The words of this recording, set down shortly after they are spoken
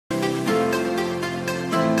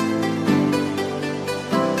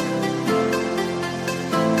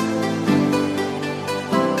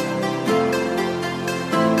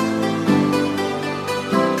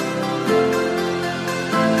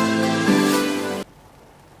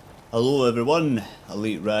Hello everyone,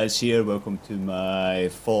 Elite Raz here, welcome to my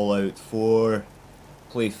Fallout 4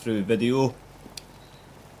 playthrough video.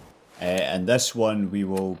 And this one we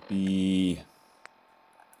will be...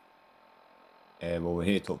 well, we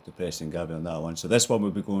hate to talk to Preston and Gabby on that one. So this one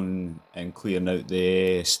we'll be going and clearing out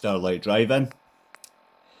the Starlight drivin.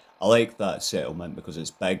 I like that settlement because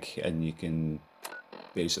it's big and you can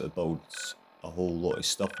basically build a whole lot of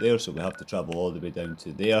stuff there. So we have to travel all the way down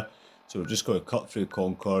to there. So we're just going to cut through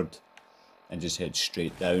Concord and just head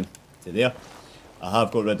straight down to there. I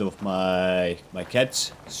have got rid of my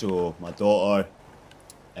kids, so my daughter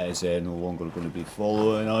is no longer going to be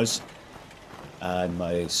following us, and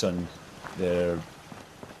my son, they're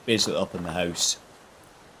basically up in the house.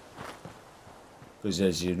 Because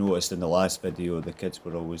as you noticed in the last video, the kids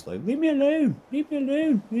were always like, leave me alone,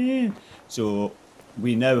 yeah. So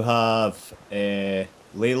we now have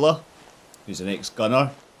Layla, who's an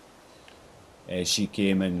ex-gunner. She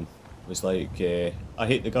came and was like, I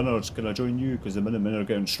hate the gunners, can I join you? Because the Minutemen are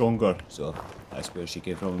getting stronger. So that's where she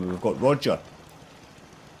came from. And we've got Roger.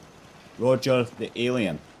 Roger the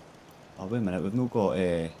alien. Oh wait a minute, we've not got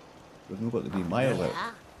the wee Maya left.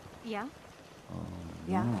 Yeah. Oh,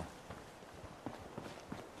 Yeah. no.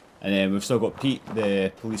 And then we've still got Pete,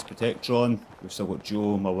 the police protectron. We've still got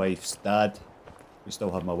Joe, my wife's dad. We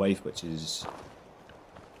still have my wife, which is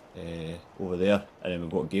over there. And then we've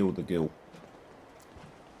got Gail the ghoul.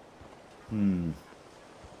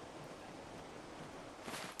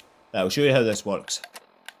 I'll show you how this works.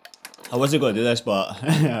 I wasn't going to do this, but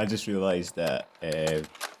I just realised that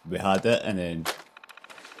we had it and then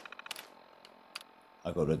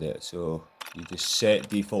I got rid of it. So you just set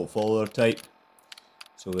default follower type.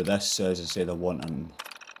 So with this, as I said, I want a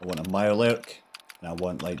Mirelurk, and I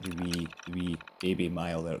want like the wee baby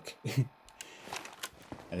Mirelurk.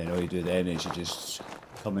 And then all you do then is you just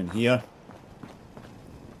come in here.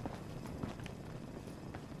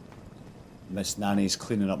 Miss Nanny's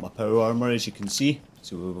cleaning up my power armor, as you can see.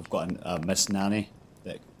 So we've got a Miss Nanny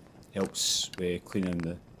that helps with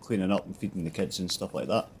cleaning up and feeding the kids and stuff like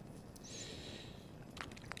that.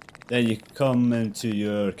 Then you come into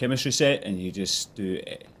your chemistry set and you just do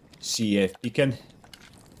CF beacon.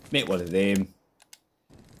 Make one of them,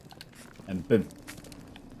 and boom,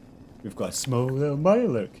 we've got a small little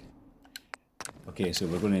Mirelurk. Okay, so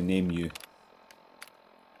we're going to name you.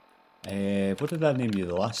 What did I name you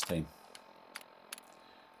the last time?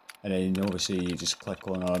 And then obviously you just click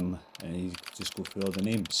on them and you just go through all the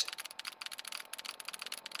names.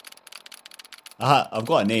 Aha, I've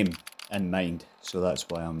got a name in mind, so that's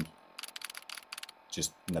why I'm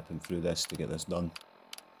just nipping through this to get this done.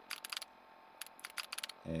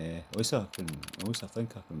 At least I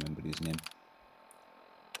think I can remember his name.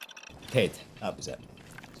 Ted, that was it.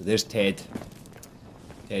 So there's Ted.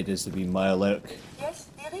 Ted is the wee Mirelurk. Yes,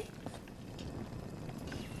 dearie?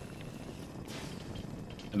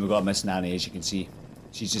 And we've got Miss Nanny, as you can see.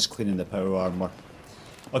 She's just cleaning the power armor.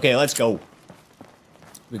 Okay, let's go.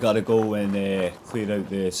 We gotta go and clear out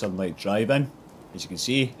the sunlight drive-in. As you can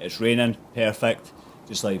see, it's raining. Perfect.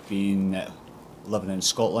 Just like being living in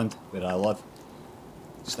Scotland, where I live.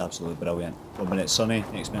 Just absolutely brilliant. 1 minute sunny,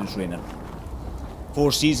 next minute's raining.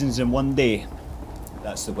 4 seasons in one day.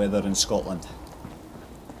 That's the weather in Scotland.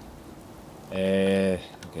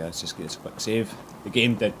 Okay, let's just get this quick save. The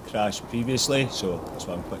game did crash previously, so that's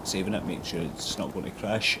why I'm quick saving it, make sure it's not going to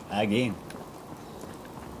crash again.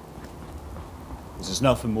 Because there's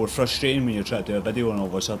nothing more frustrating when you're trying to do a video and all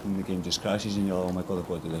of a sudden the game just crashes and you're like, oh my god, I've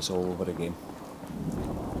got to do this all over again.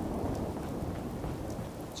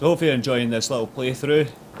 So hopefully you're enjoying this little playthrough.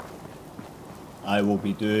 I will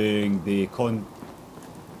be doing the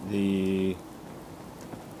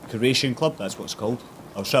Creation Club, that's what it's called.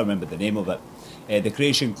 I was trying to remember the name of it. The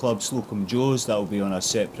Creation Club Slocum Joe's, that will be on a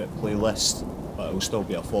separate playlist, but it will still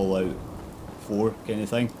be a Fallout 4 kind of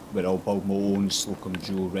thing, where I'll build my own Slocum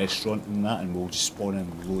Joe restaurant and that, and we'll just spawn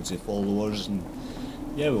in loads of followers, and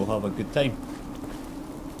yeah, we'll have a good time.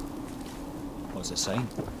 What's the sign?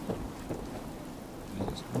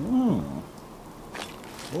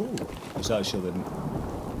 Oh, there's actually an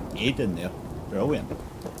aid in there. Brilliant.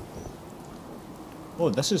 Oh,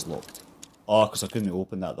 this is locked. Oh, because I couldn't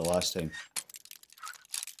open that the last time.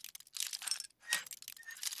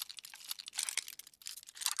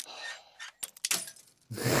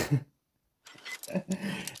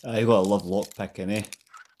 I gotta love lockpicking, eh?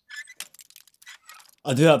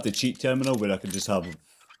 I do have the cheat terminal where I can just have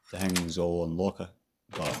the things all on locker,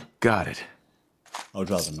 but Got it. I'd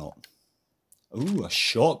rather not. Ooh, a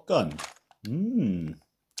shotgun. Very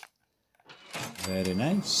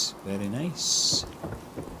nice, very nice.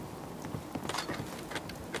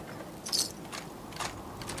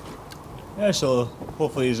 Yeah, so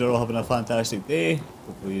hopefully you're all having a fantastic day.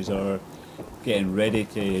 Hopefully you're getting ready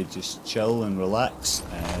to just chill and relax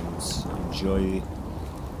and enjoy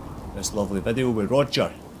this lovely video with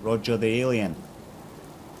Roger the alien.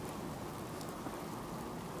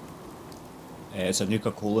 It's a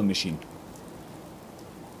Nuka-Cola machine.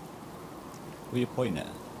 What are you pointing at?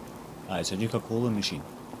 Ah, it's a Nuka-Cola machine.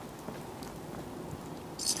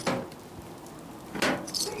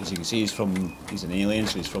 As you can see, he's an alien,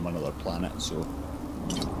 so he's from another planet, so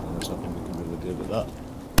there's nothing we can really do about that.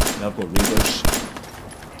 Yeah, I've got raiders.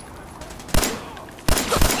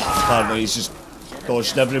 Apparently he's just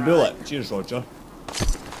dodged every bullet. Cheers, Roger.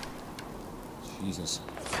 Jesus.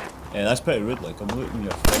 Yeah, that's pretty rude, like, I'm looting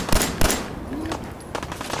your friend.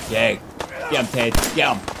 Yeah, get him, Ted,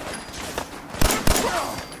 get him.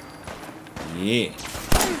 Yeah.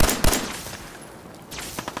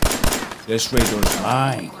 This raider's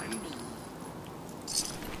mine.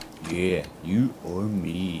 Yeah, you or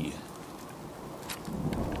me.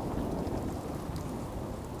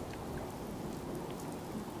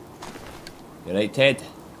 You right, Ted?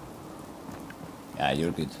 Yeah,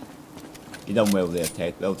 you're good. You done well there,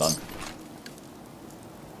 Ted. Well done.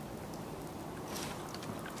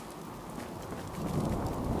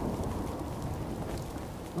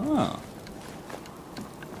 Ah.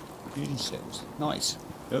 Fusion cells. Nice.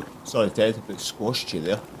 Oh, sorry, Ted, but squashed you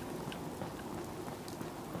there.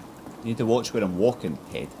 You need to watch where I'm walking,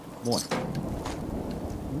 Ted. Come on.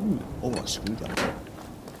 Ooh, oh, a screwdriver.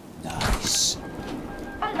 Nice.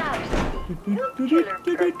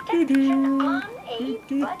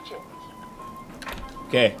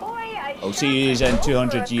 Okay, I'll see you in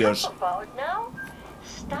 200 years.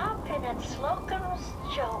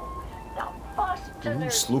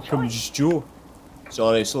 Slocum's Joe.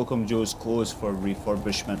 Sorry, Slocum Joe's closed for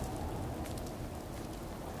refurbishment.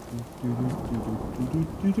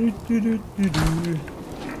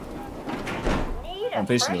 I'm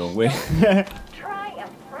facing the wrong way.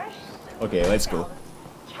 Okay, let's go.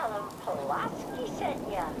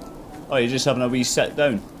 Oh, you're just having a wee sit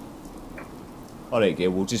down? Alright,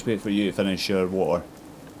 Gail, we'll just wait for you to finish your water.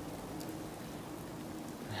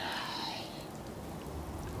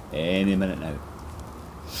 Any minute now.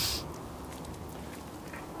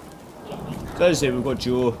 So as I say, we've got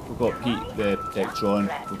Joe, we've got Pete the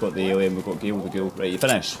Protectron, we've got the alien, we've got Gail the Ghoul. Right, you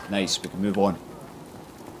finished? Nice, we can move on.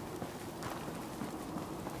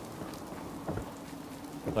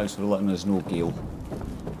 Thanks for letting us know, Gail.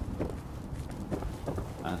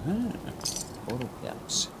 Oral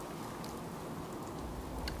caps.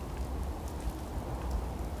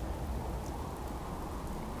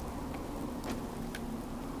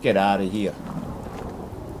 Get out of here.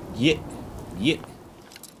 Yep.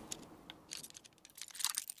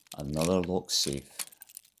 Another locked safe.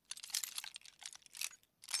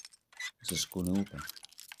 Is this going to open?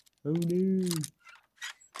 Oh no.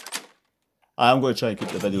 I'm going to try and keep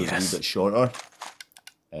the videos a little bit shorter.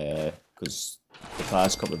 Because the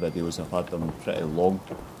past couple of videos I've had them pretty long.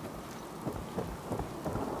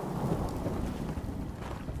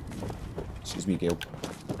 Excuse me, Gail.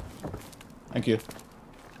 Thank you.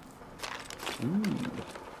 Ooh.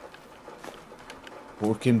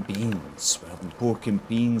 Pork and beans. We're having pork and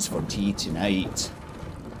beans for tea tonight.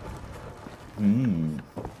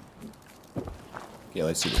 Okay,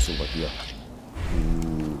 let's see what's over here.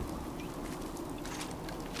 Ooh.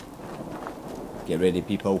 Get ready,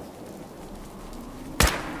 people.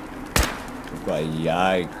 We've got a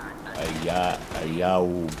yow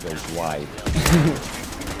goes wide.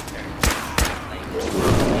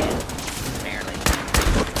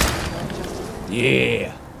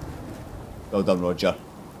 Yeah! Well done, Roger.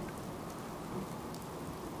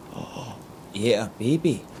 Oh, yeah,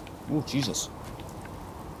 baby. Oh, Jesus.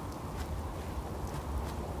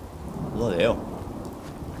 Bloody hell.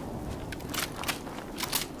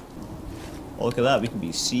 Oh, look at that, we can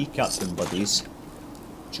be sea captain buddies.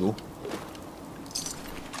 Joe.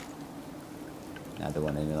 Nah, I don't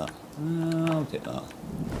want any of that. I'll take that.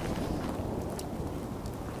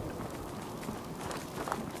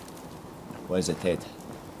 What is it, Ted?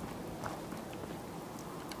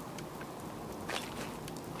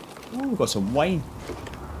 Oh, we've got some wine.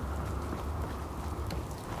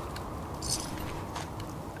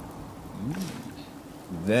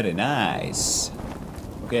 Very nice.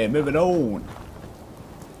 Okay, moving on.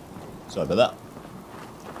 Sorry about that.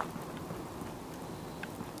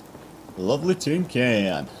 Lovely tin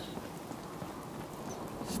can.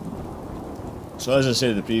 So as I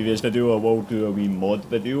said in the previous video, I will do a wee mod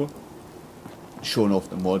video showing off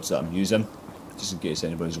the mods that I'm using, just in case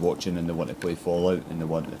anybody's watching and they want to play Fallout and they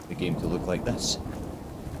want the game to look like this.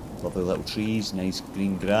 Lovely little trees, nice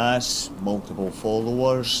green grass, multiple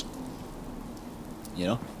followers. You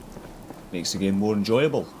know, makes the game more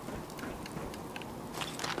enjoyable.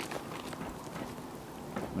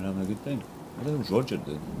 We're having a good time. What the hell's Roger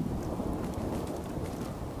doing?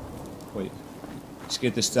 Wait,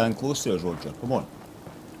 scared to stand close to us, Roger? Come on.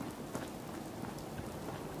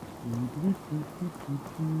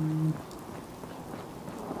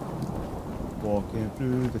 Walking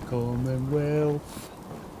through the Commonwealth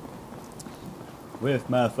with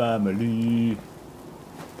my family.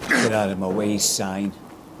 Get out of my way, sign.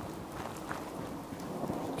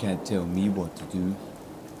 Can't tell me what to do.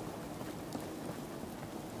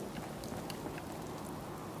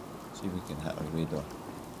 See if we can hit our radar.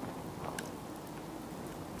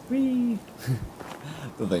 Whee!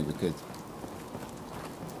 Don't think we could.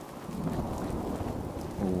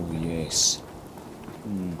 Oh yes.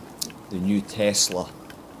 The new Tesla.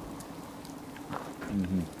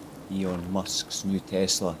 Elon Musk's new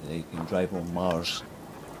Tesla that he can drive on Mars.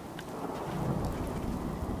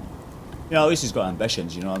 Yeah, at least he's got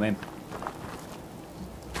ambitions, you know what I mean?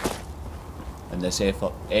 In this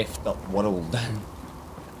effed up world.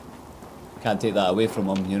 Can't take that away from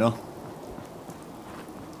him, you know?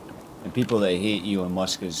 And people that hate Elon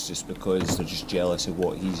Musk is just because they're just jealous of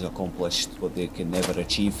what he's accomplished, what they can never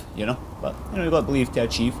achieve, you know? But, you know, you've got to believe to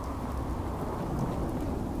achieve.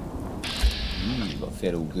 We've got a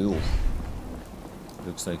feral ghoul.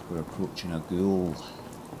 Looks like we're approaching a ghoul.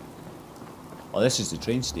 Oh, this is the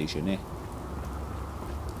train station, eh?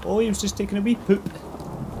 Oh, he was just taking a wee poop.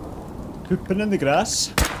 Pooping in the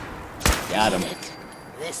grass. Got him.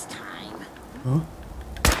 This time. Huh?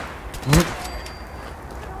 Huh?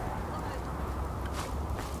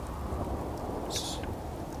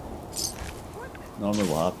 Normally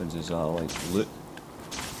what happens is I like loot.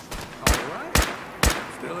 Alright.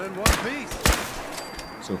 Still in one piece.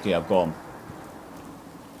 It's okay, I've got him.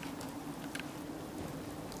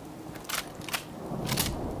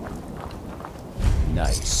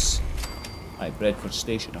 Nice. Right, Bradford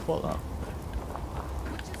Station, I thought that.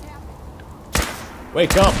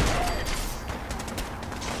 Wake up!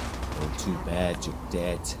 Oh, too bad, you're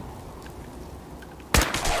dead.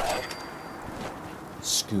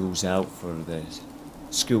 School's out for this.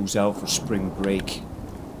 School's out for spring break.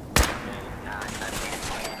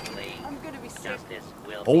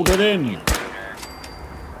 Hold it in! You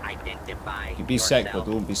can be sick, but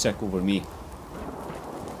don't be sick over me.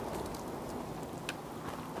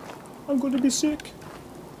 I'm gonna be sick.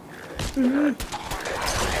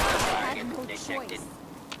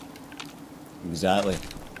 Exactly.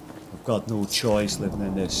 I've got no choice living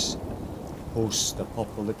in this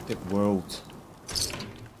post-apocalyptic world.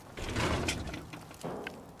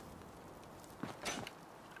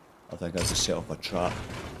 I think I just set up a trap.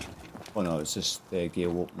 Oh no, it's just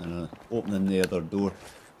Gale opening the other door.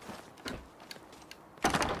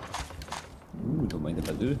 Ooh, don't mind if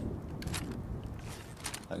I do.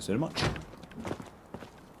 Thanks very much.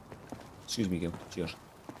 Excuse me, Gale. Cheers.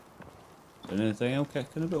 Is there anything else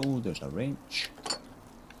kicking about? Oh, there's a wrench.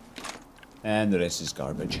 And the rest is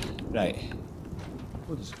garbage. Right.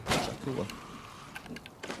 Oh, there's a cooler.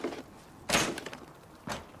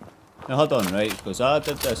 Now hold on, right, because I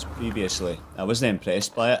did this previously. I wasn't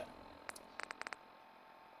impressed by it.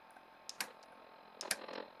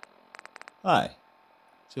 Aye.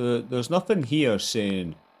 So there's nothing here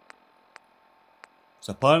saying...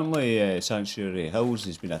 So apparently Sanctuary Hills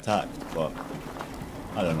has been attacked, but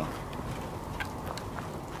I don't know.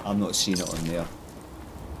 I'm not seeing it on there.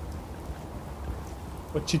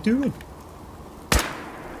 What you doing?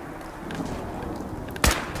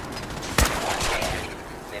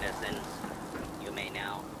 Citizens, you may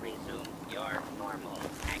now resume your normal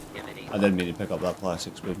activities. I didn't mean to pick up that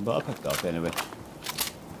plastic spoon, but I picked it up anyway.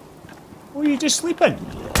 Oh, you just sleeping?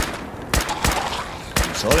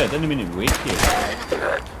 I'm sorry, I didn't mean to wake you.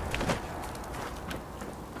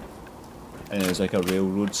 And there's like a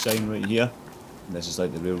railroad sign right here. And this is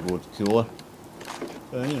like the railroad cooler.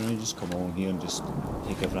 So, you know, you just come along here and just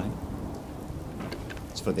take everything.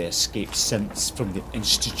 It's for the escaped synths from the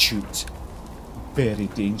Institute. Very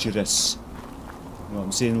dangerous. You know what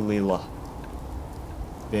I'm saying, Layla?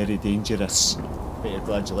 Very dangerous. Bet you're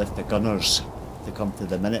glad you left the gunners to come to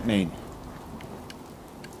the Minutemen.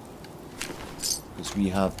 Because we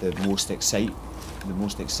have the most exciting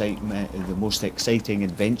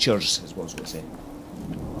adventures, is what I was going to say.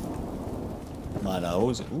 Man, I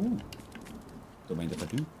always, ooh, don't mind if I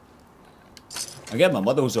do. I get my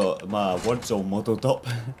words all muddled up.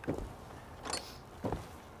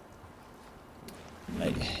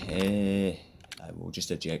 Right, I will just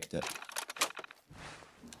eject it.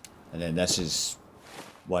 And then this is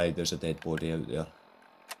why there's a dead body out there.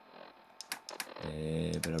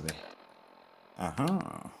 Where are we?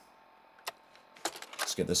 Aha.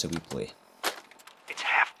 Let's give this a wee play. It's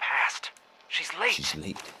 1/2 She's late. She's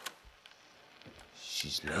late.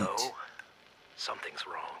 She's late. No. Something's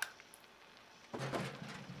wrong.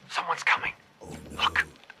 Someone's coming. Oh no. Look.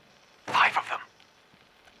 5 of them.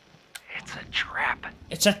 It's a trap.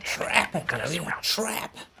 It's a trap, I Gotta tell you. A surround.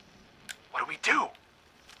 trap. What do we do?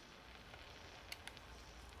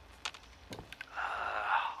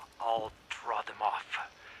 I'll draw them off.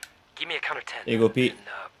 Give me a count of 10. There you go, Pete. And,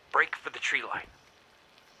 break for the tree line.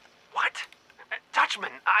 What?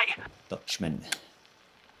 Dutchman, Dutchman.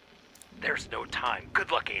 There's no time.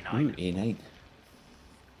 Good luck, A9. Ooh, A9.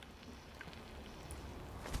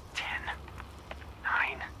 10.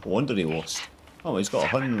 9. No wonder he lost. Oh, he's got a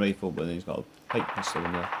hunting rifle, but then he's got a pipe pistol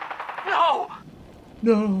in there. No!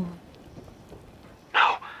 No.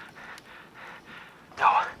 No.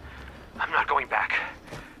 No. I'm not going back.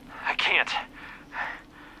 I can't.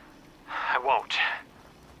 I won't.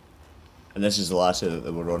 And this is the last that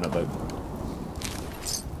they were on about.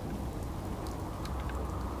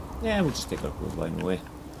 Yeah, we'll just take her clothes line away.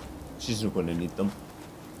 She's not going to need them.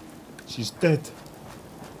 She's dead.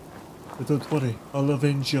 But don't worry, I'll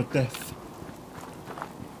avenge your death.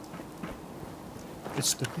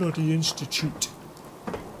 It's the bloody Institute.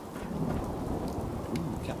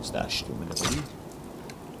 Ooh, cap stash, don't mind if I do.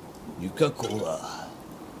 Nuka-Cola.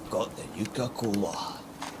 Got the Nuka-Cola.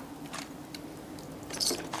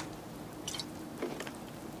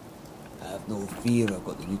 Have no fear, I've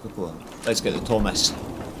got the Nuka-Cola. Let's get the Thomas.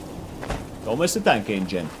 Thomas the Tank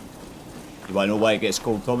Engine. You want to know why it gets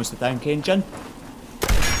called Thomas the Tank Engine?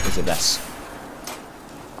 Because of this.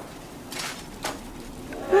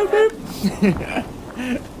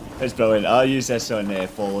 It's brilliant. I'll use this on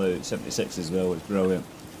Fallout 76 as well, it's brilliant.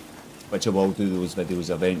 Which I will do those videos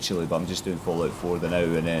eventually, but I'm just doing Fallout 4 the now,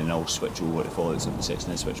 and then I'll switch over to Fallout 76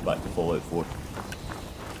 and then switch back to Fallout 4.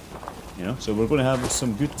 You know, so we're going to have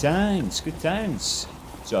some good times, good times.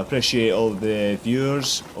 So I appreciate all the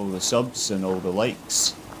viewers, all the subs and all the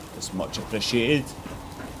likes. It's much appreciated.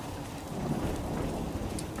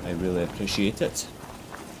 I really appreciate it.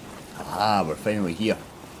 Ah, we're finally here.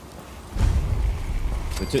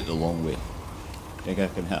 We took the long way. I think I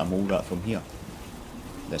can hit a mole rat from here.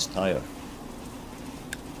 This tyre.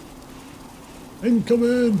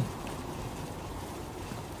 Incoming!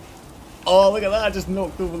 Oh, look at that, I just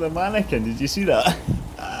knocked over the mannequin, did you see that?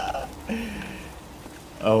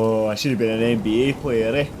 Oh, I should have been an NBA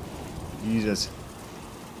player, eh? Jesus.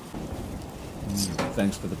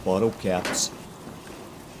 Thanks for the bottle caps.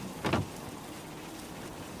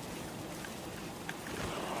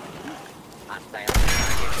 Hostile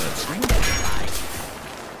target identified.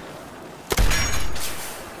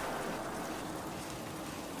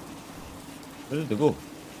 Where did they go?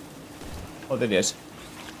 Oh, there he is.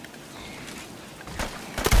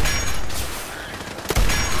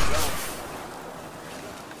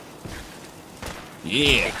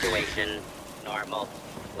 Yeah! Situation normal.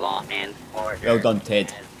 Law and order. Well done,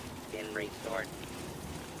 Ted. Has been restored.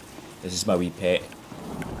 This is my wee pet.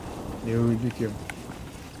 No, look at him.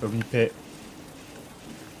 A wee pet.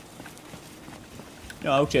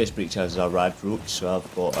 No, our chest breach has a rad roach, so I've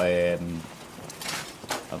got a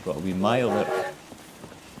wee mile there.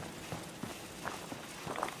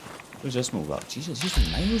 Where's this move up? Jesus, he's from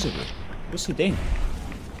miles away. What's he doing?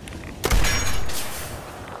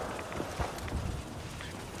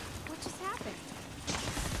 What just happened?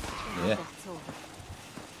 Yeah. That's over.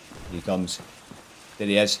 Here he comes. There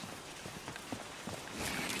he is.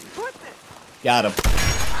 What the? Got him.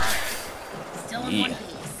 Still in Yeah. one piece.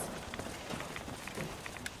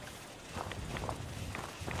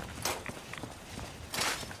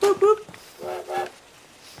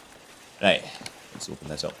 Right, let's open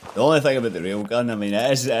this up. The only thing about the railgun, I mean,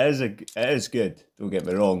 it is good. Don't get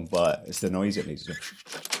me wrong, but it's the noise it makes,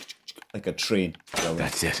 like a train.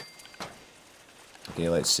 That's it. Okay,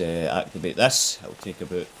 let's activate this. It'll take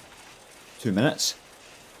about 2 minutes.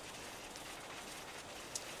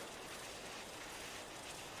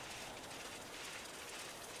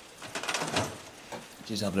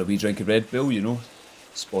 Just having a wee drink of Red Bull, you know.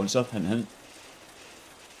 Sponsor, hint hint.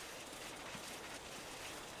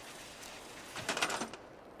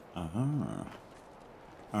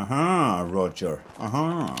 Roger.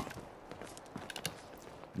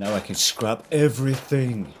 Now I can scrap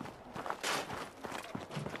everything.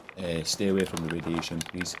 Stay away from the radiation,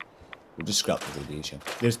 please. We'll just scrap the radiation.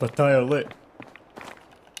 There's my tyre lit.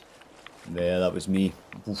 There, that was me.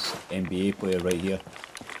 Oof, NBA player right here.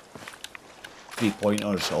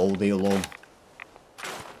 3-pointers all day long.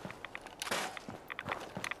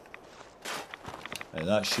 Right,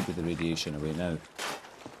 that should be the radiation away now.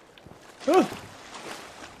 Ah!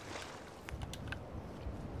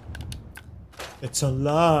 It's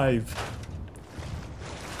alive!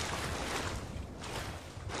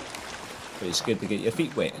 But you're scared to get your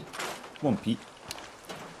feet wet. Come on, Pete.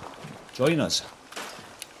 Join us.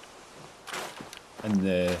 In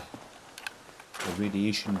the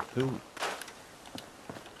radiation pool.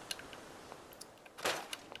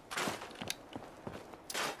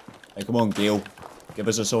 Hey, come on, Gail. Give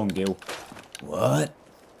us a song, Gail. What?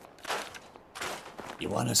 You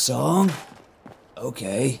want a song?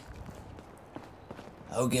 Okay.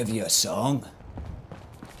 I'll give you a song.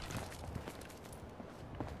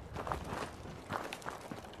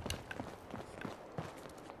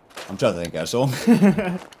 I'm trying to think of a song.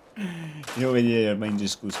 You know when your mind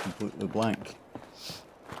just goes completely blank.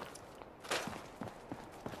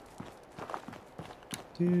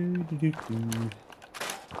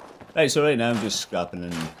 Right, so right now I'm just scrapping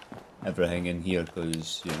in everything in here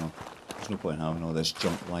because, you know, there's no point in having all this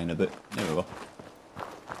junk lying about. There we go.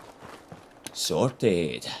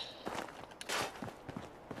 Sorted.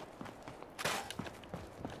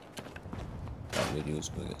 That radio's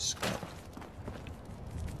going to get scrapped.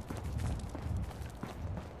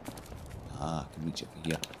 Ah, I can reach it from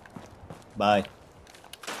here. Bye.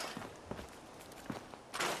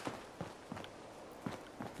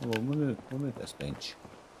 Oh, well, we'll move this bench.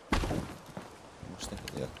 We'll stick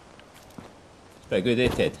it there. It's pretty good, eh,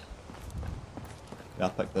 Ted? Can I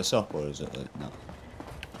pick this up, or is it like, no?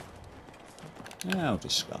 Yeah, I'll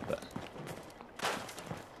just scrap it.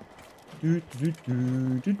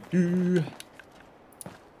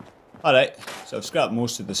 Alright, so I've scrapped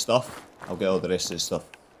most of the stuff. I'll get all the rest of the stuff,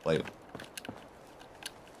 like,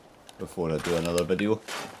 before I do another video.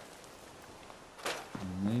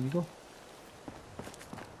 And there you go.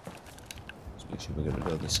 Let's make sure we get rid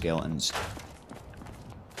of the skeletons.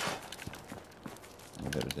 And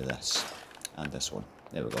we'll get rid of this. And this one.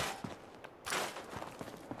 There we go.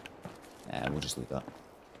 Yeah, we'll just leave that.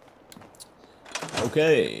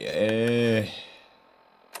 Okay.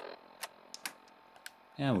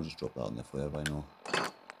 Yeah, we'll just drop that on the flare by now.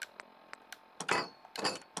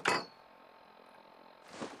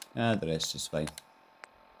 Ah, the rest is fine.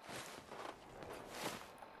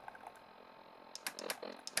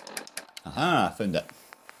 Aha, I found it.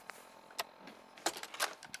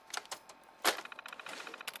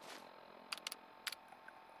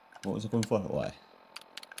 What was I going for? Why?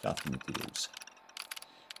 Crafting materials.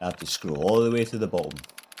 I have to scroll all the way to the bottom.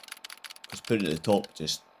 Because putting it at the top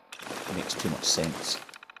just makes too much sense.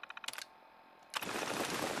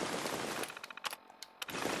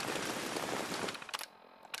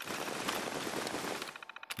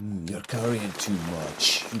 You're carrying too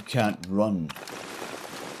much. You can't run.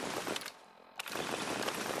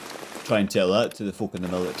 Try and tell that to the folk in the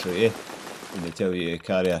military, eh? When they tell you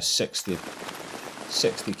carry a 60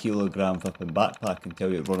 kilogram flipping backpack and tell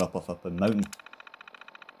you to run up a flipping mountain.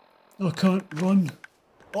 I can't run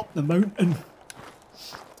up the mountain.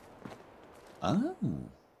 Ah.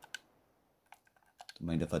 Don't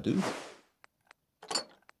mind if I do.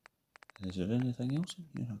 Is there anything else in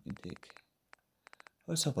here I can take?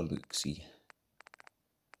 Let's have a look, see.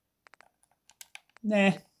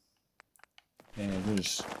 Nah.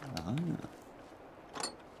 There's... Ah.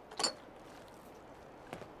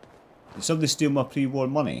 Did somebody steal my pre-war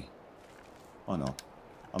money? Oh no.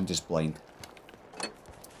 I'm just blind.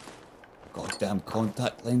 Goddamn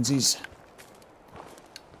contact lenses.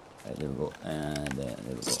 Right, there we go. And there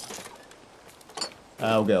we go.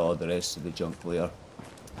 I'll get all the rest of the junk later.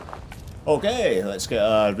 Okay, let's get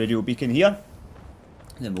a radio beacon here.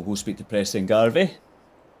 Then we'll go speak to Preston Garvey.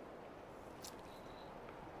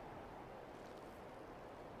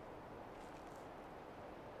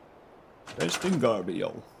 Preston Garvey,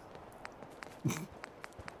 yo. I'm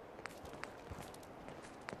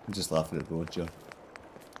just laughing at Roger.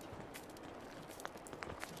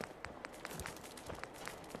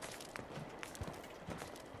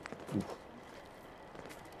 Ooh.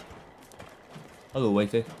 Hello,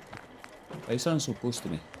 wifey. Why you sound so close to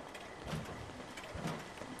me?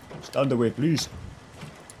 Stand away, please.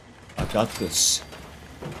 I got this.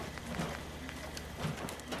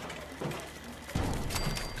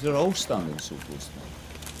 They're all standing so close to me.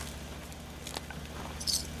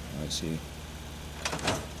 Let's see.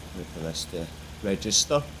 Wait for this to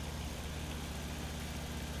register.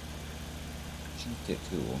 Shouldn't take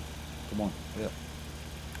too long. Come on, hurry up.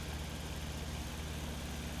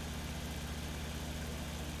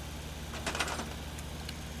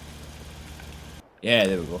 Yeah,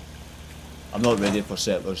 there we go. I'm not ready for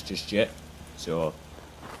settlers just yet, so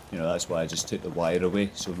You know, that's why I just took the wire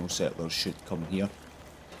away, so no settlers should come here.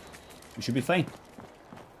 We should be fine.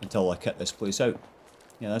 Until I kit this place out.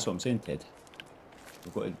 Yeah, that's what I'm saying, Ted.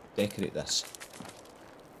 We've got to decorate this.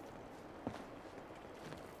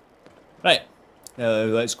 Right.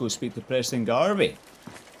 Let's go speak to Preston Garvey.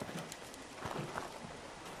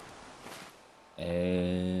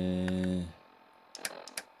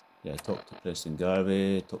 Yeah, talk to Preston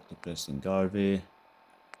Garvey. Talk to Preston Garvey.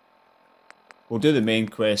 We'll do the main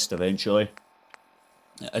quest eventually.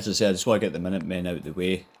 As I said, I just want to get the Minutemen out of the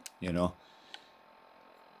way, you know.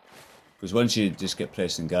 Because once you just get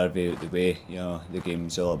Preston Garvey out of the way, you know, the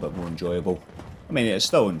game's a little bit more enjoyable. I mean, it's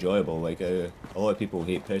still enjoyable. Like, a lot of people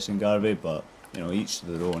hate Preston Garvey, but, you know, each to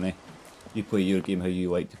their own, eh? You play your game how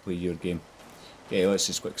you like to play your game. Okay, let's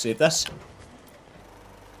just quick save this.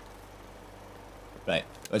 Right,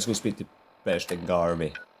 let's go speak to Preston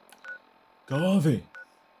Garvey. Garvey!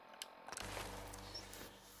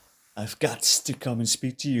 I've got to come and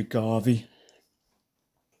speak to you, Garvey.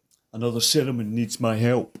 Another settlement needs my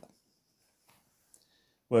help.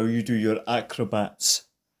 While you do your acrobats.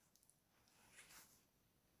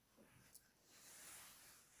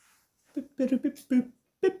 Try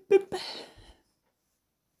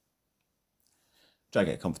to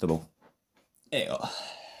get comfortable. There you go.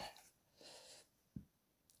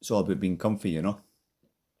 It's all about being comfy, you know.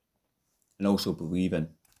 And also believing.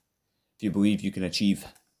 If you believe, you can achieve.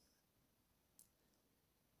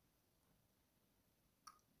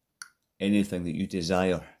 Anything that you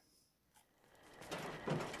desire.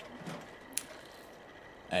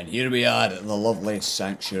 And here we are at the lovely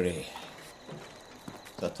sanctuary.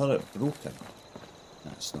 Is the turret broken?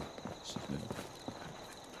 No, it's not. It's just moving.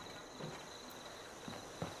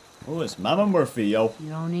 Oh, it's Mama Murphy, yo.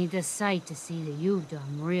 You don't need the sight to see that you've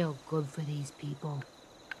done real good for these people.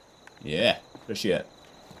 Yeah, appreciate it.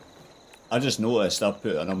 I just noticed I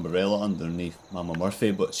put an umbrella underneath Mama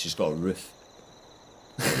Murphy, but she's got a roof.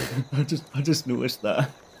 I just noticed that.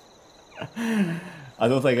 I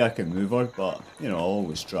don't think I can move her, but, you know, I'll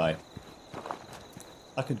always try.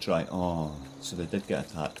 I can try. Oh, so they did get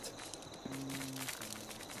attacked.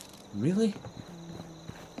 Really?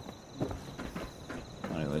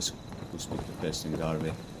 Alright, let's go speak to Preston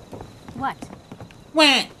Garvey. What?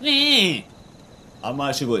 I'm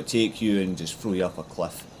actually going to take you and just throw you off a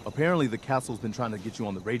cliff. Apparently the castle's been trying to get you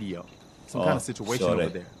on the radio. Some kind of situation over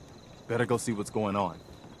there. Better go see what's going on.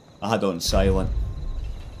 I had on silent.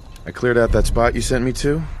 I cleared out that spot you sent me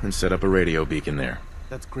to and set up a radio beacon there.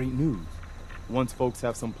 That's great news. Once folks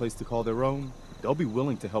have some place to call their own, they'll be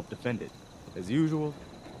willing to help defend it. As usual,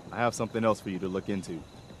 I have something else for you to look into.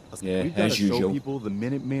 Yeah, We've got as to usual. show people the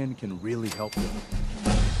Minutemen can really help them.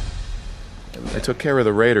 I took care of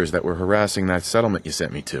the raiders that were harassing that settlement you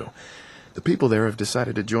sent me to. The people there have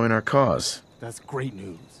decided to join our cause. That's great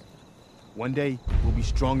news. One day, we'll be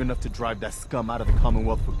strong enough to drive that scum out of the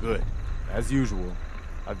Commonwealth for good. As usual,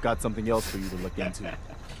 I've got something else for you to look into.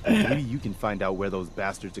 Maybe you can find out where those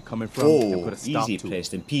bastards are coming from and put a stop easy, to it.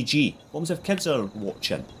 Preston. PG. What was if kids are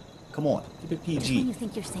watching? Come on, keep it Just when PG. you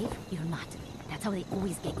think you're safe, you're not. That's how they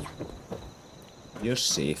always get you. You're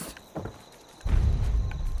safe.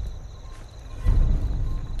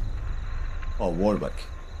 Oh, Warwick.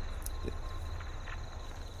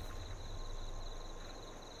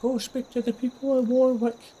 Go speak to the people of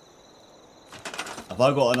Warwick. Have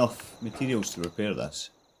I got enough materials to repair this?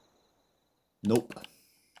 Nope.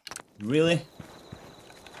 Really?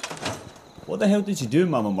 What the hell did you do,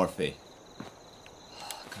 Mama Murphy?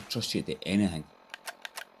 I can't trust you to do anything.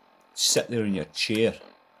 Sit there in your chair.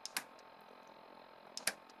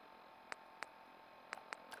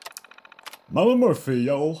 Mama Murphy,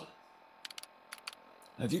 yo.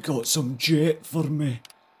 Have you got some jet for me?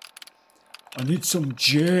 I need some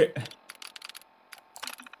jet.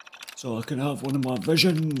 So I can have one of my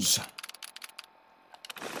visions.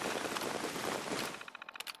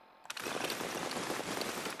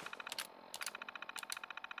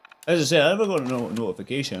 As I say, I never got a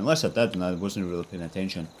notification, unless I did and I wasn't really paying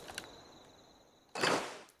attention.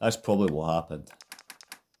 That's probably what happened.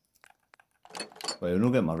 Well, I'll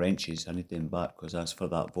not get my wrenches, I need them back because that's for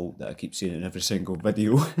that vault that I keep saying in every single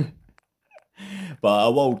video. But I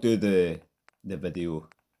will do the video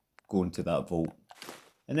going to that vault.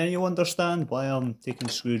 And then you'll understand why I'm taking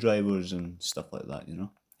screwdrivers and stuff like that, you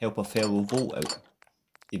know. Help a fellow vault out.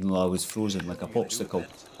 Even though I was frozen like a popsicle.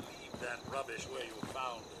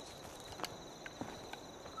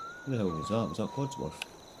 Who the hell was that? Was that Codsworth?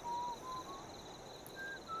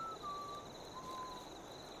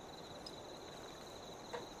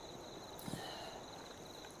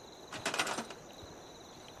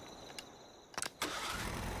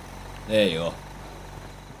 There you go.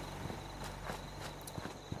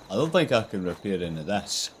 I don't think I can repair any of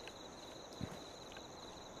this.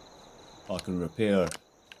 I can repair...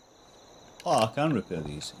 Oh, I can repair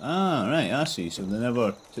these. Ah, right, I see. So they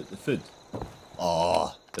never took the food.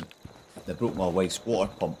 Oh, they broke my wife's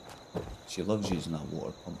water pump. She loves using that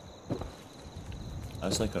water pump.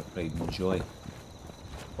 That's like her pride and joy.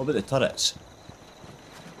 What about the turrets?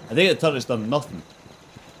 I think the turret's done nothing.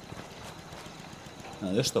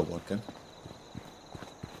 No, they're still working.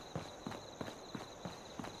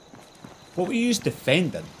 What we use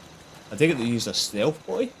defending? I think they use a stealth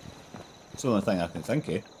boy. It's the only thing I can think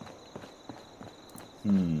of.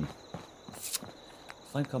 I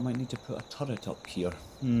think I might need to put a turret up here.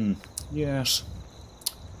 Yes.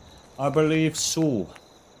 I believe so.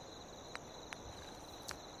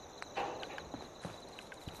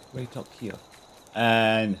 Right up here.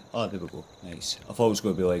 And, oh, there we go. Nice. I thought it was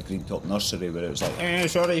going to be like Green Top Nursery where it was like,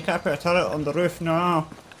 sorry, you can't put a turret on the roof. No.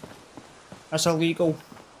 That's illegal.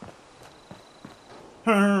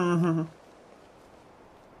 Okay.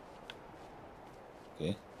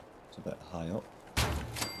 It's a bit high up.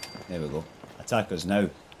 There we go. Attack us now.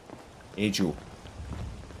 Ajo.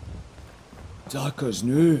 Attack us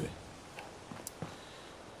now.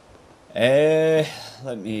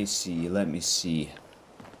 Let me see.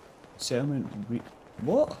 Settlement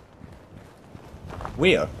what?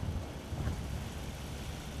 Where?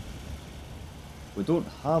 We don't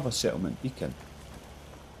have a settlement beacon.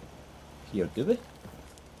 Here, do we?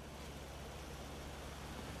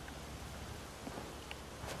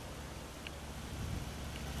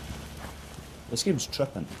 This game's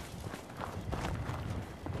tripping.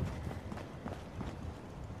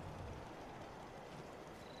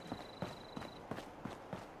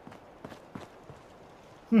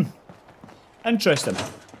 Interesting.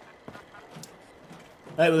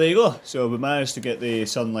 Right, well there you go. So we managed to get the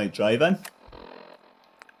sunlight drive-in.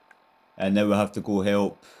 And now we have to go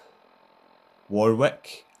help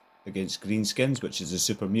Warwick against Greenskins, which is the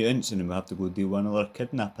super mutants, and then we have to go do one other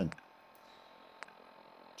kidnapping.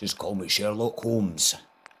 Just call me Sherlock Holmes.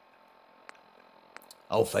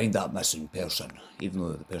 I'll find that missing person, even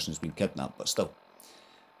though the person's been kidnapped, but still.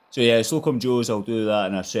 So yeah, Slocum Joe's, I'll do that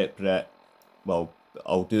in a separate, well,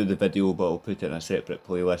 I'll do the video, but I'll put it in a separate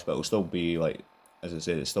playlist, but it'll still be like, as I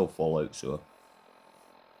said, it's still Fallout, so.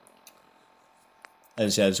 As I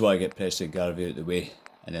said, I just want to get Preston Garvey out of the way,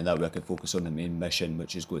 and then that way I can focus on the main mission,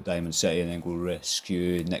 which is go to Diamond City and then go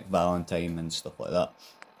rescue Nick Valentine and stuff like that,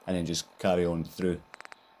 and then just carry on through.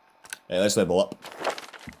 Right, let's level up.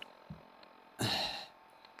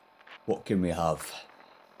 What can we have?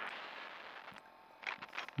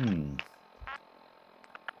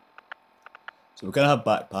 So we can have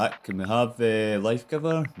backpack. Can we have life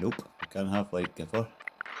giver? Nope. We can't have life giver.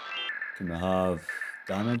 Can we have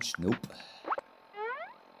damage? Nope.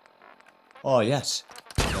 Oh yes.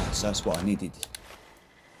 Yes, that's what I needed.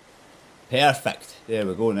 Perfect. There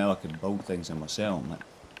we go. Now I can build things in my settlement.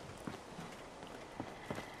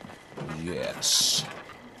 Yes.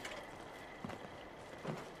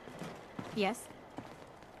 Yes.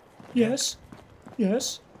 Yes.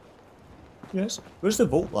 Yes. Yes. Where's the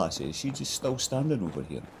Volt lassie? Is she just still standing over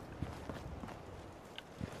here?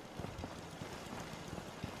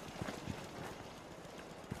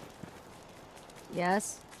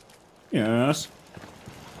 Yes? Yes.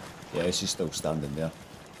 Yeah, she's still standing there.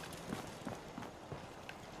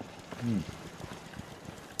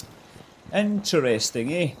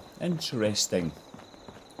 Interesting, eh? Interesting.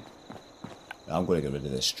 I'm going to get rid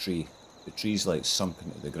of this tree. The tree's like sunk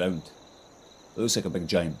into the ground. It looks like a big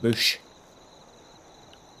giant bush.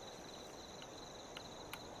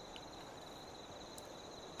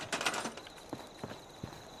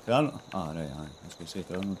 Ah, right, I was going to say,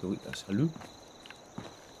 can I not delete this? Hello?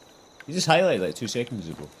 You just highlighted like 2 seconds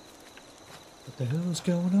ago. What the hell is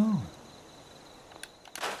going on?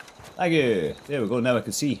 Thank you. There we go, now I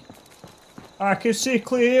can see. I can see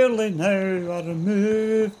clearly now. I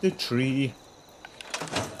removed the tree.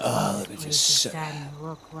 Ah, let me Place just is sit. starting to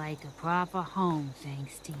look like a proper home,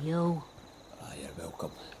 thanks to you. Ah, you're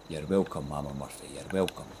welcome. You're welcome, Mama Murphy. You're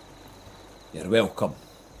welcome. You're welcome.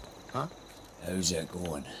 Huh? How's it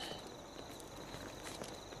going?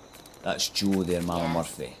 That's Joe there, Mama Yes.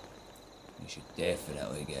 Murphy. You should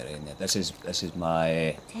definitely get in there. This is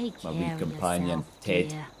my Take my care wee of companion, yourself, Ted.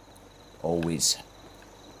 dear. Always.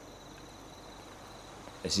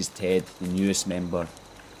 This is Ted, the newest member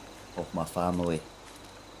of my family.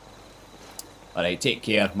 Alright, take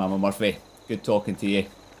care, Mama Murphy. Good talking to you.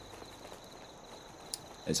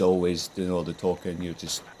 As always, doing all the talking, you're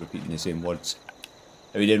just repeating the same words.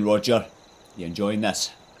 How you doing, Roger? You enjoying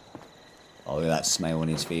this? Oh, look at that smile on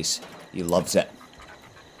his face. He loves it.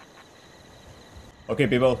 Okay,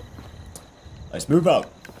 people. Let's move out.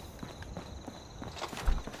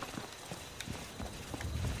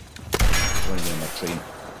 Running on a train.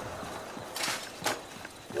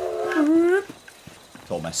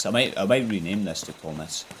 Thomas. I might rename this to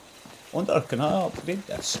Thomas. I wonder, can I upgrade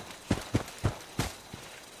this?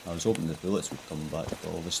 I was hoping the bullets would come back, but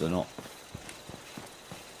obviously not.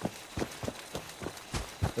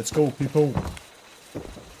 Let's go, people.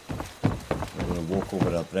 We're going to walk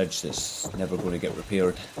over a bridge that's never going to get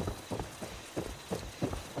repaired.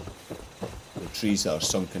 The trees that are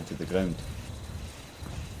sunk into the ground.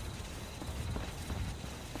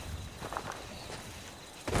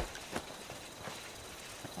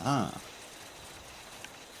 Ah.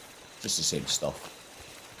 Just the same stuff.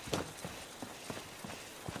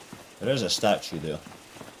 There is a statue there.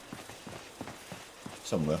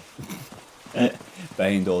 Somewhere.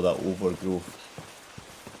 Behind all that overgrowth.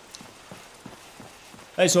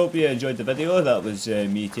 I just hope you enjoyed the video. That was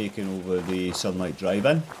me taking over the Sunlight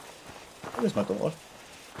Drive-In. Where's my daughter?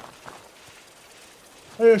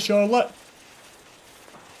 Hiya, Charlotte.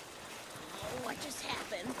 Oh, what just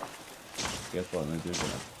happened? Guess what I'm doing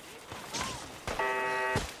now? I'm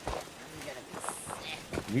gonna be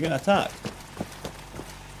sick. Are you getting attacked?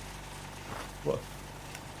 What?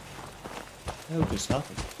 What the hell just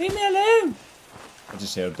happened? Leave me alone! I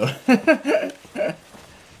just heard her.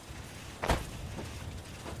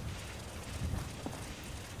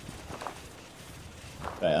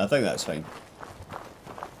 Right, I think that's fine.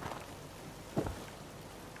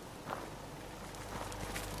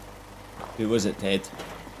 Who was it, Ted?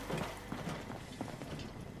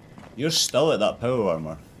 You're still at that power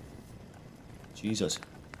armor. Jesus.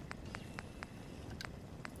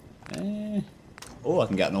 Oh, I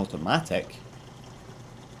can get an automatic.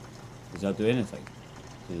 Does that do anything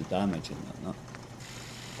to the damage in that? No.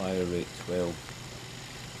 Fire rate 12.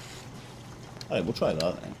 Alright, we'll try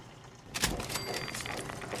that then.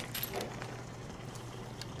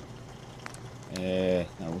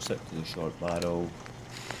 Now we'll stick to the short barrel.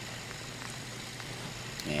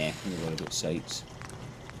 I'm gonna worry about sights.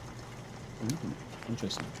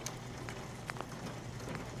 Interesting.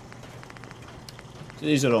 So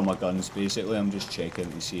these are all my guns basically, I'm just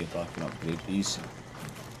checking to see if I can upgrade these.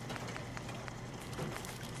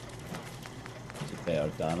 To better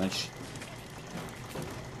damage.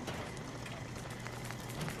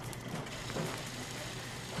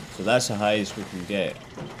 So that's the highest we can get.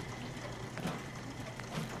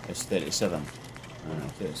 It's 37.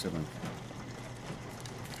 37.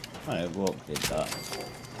 Alright, we'll upgrade that.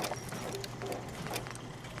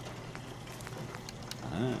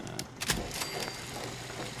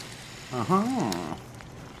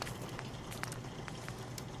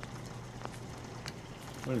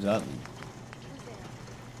 What does that mean?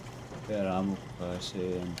 Better ammo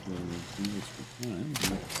capacity and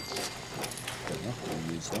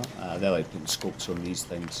use that. Ah, they like putting scopes on these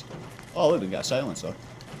things. Oh look, we got a silencer.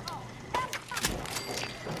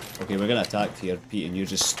 Okay, we're gonna attack here, Pete, and you're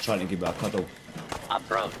just trying to give me a cuddle.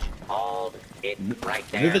 Approach. Hold it right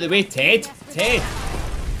there. Move out of the way, Ted! Ted!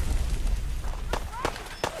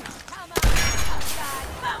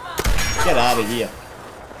 Get out of here.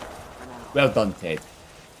 Well done, Ted.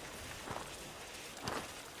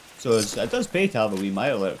 So it does pay to have a wee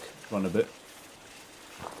Mirelurk run about.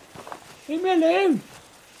 Leave me alone!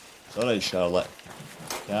 It's alright, Charlotte.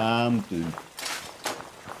 Calm down.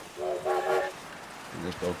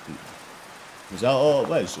 There's dog feet. Was that all it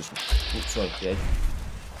was? Just, oops, sorry, Ted.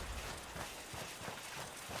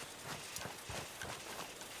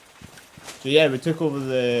 So yeah, we took over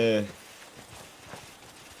the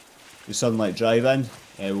Sunlight Drive-In.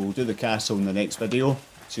 We'll do the castle in the next video,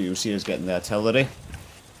 so you'll see us getting the artillery,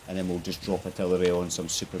 and then we'll just drop artillery on some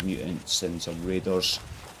super mutants and some raiders.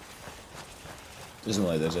 Doesn't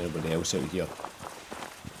look like there's anybody else out here.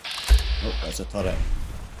 Oh, that's a turret.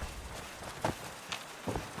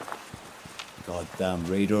 Goddamn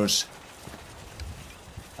raiders.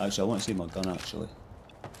 Actually, I want to see my gun actually.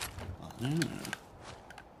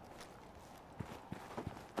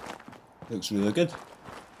 Looks really good.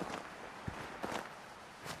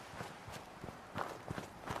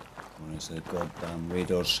 Honestly, goddamn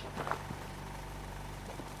raiders.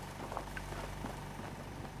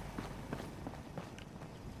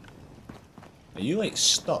 Are you like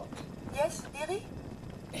stuck? Yes, dearie?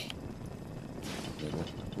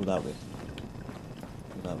 Go that way.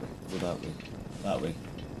 Go that way. Go that way. That way.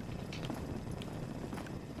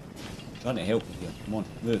 I'm trying to help you here. Come on,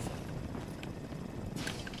 move.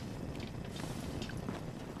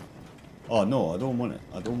 Oh no, I don't want it.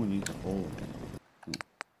 I don't want you to follow me.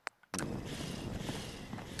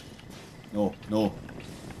 No, no.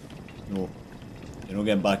 No. not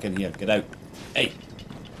getting back in here. Get out. Hey.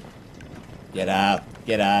 Get out.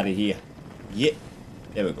 Get out of here. Yeah.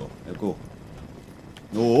 There we go. Now go.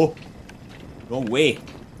 No. Wrong way.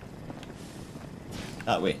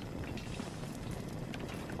 That way.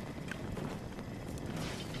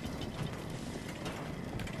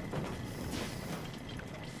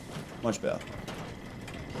 Much better.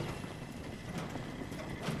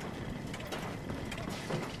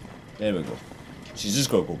 There we go. She's just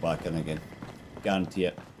got to go back in again. Guarantee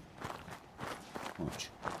it. Watch.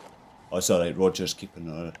 Oh, it's alright. Roger's keeping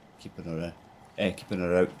her out. Keeping her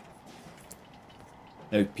out.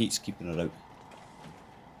 Now Pete's keeping her out.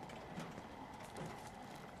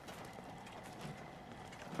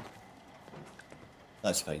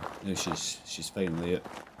 That's fine. Now she's finally out.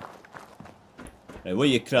 Now, what are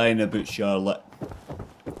you crying about, Charlotte?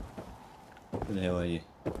 Where the hell are you?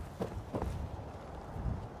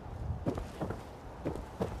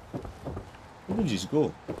 Where did you just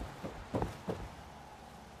go?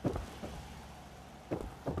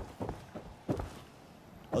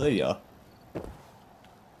 Oh, there you are.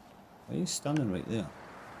 Why are you standing right there?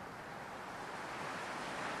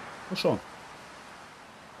 What's wrong?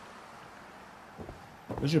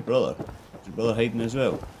 Where's your brother? Is your brother hiding as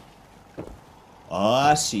well? Oh,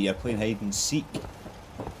 I see, you're playing hide and seek.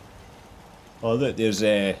 Oh look, there's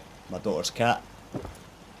my daughter's cat,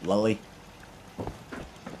 Lily.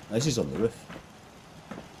 This is on the roof.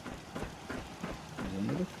 Is he on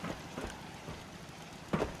the roof?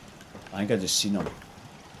 I think I just seen him.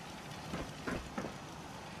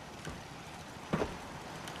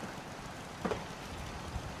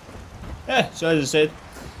 Yeah, so as I said,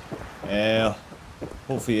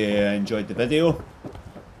 hopefully you enjoyed the video.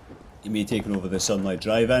 Me taking over the Sunlight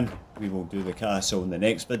Drive-In. We will do the castle in the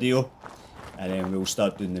next video, and then we'll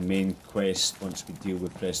start doing the main quest once we deal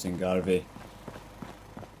with Preston Garvey.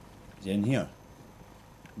 Is he in here?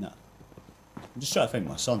 Nah. I'm just trying to find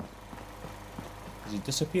my son. Has he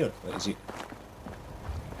disappeared? Like, is he...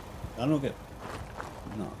 I don't get...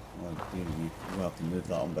 No. Oh, dear me. We'll have to move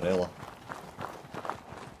that umbrella.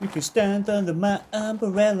 You can stand under my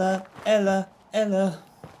umbrella, Ella, Ella.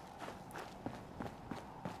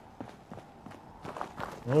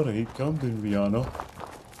 Alright, calm down, Rihanna.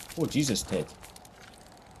 Oh, Jesus, Ted.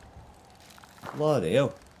 Bloody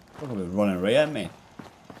hell. They're going to be running right at me.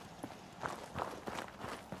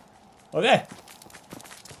 Okay.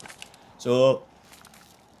 So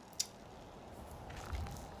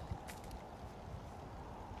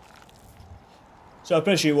I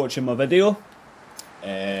appreciate you watching my video.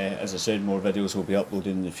 As I said, more videos will be uploaded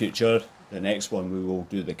in the future. The next one we will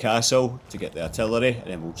do the castle to get the artillery, and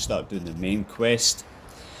then we'll start doing the main quest.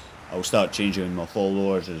 I'll start changing my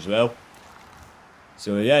followers as well.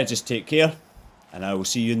 So yeah, just take care, and I will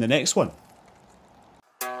see you in the next one.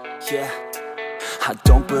 Yeah, I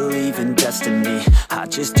don't believe in destiny. I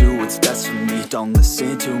just do what's best for me. Don't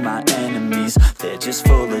listen to my enemies, they're just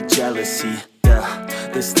full of jealousy. Yeah,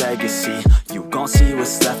 this legacy, you gon' see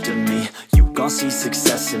what's left of me. You gon' see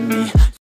success in me.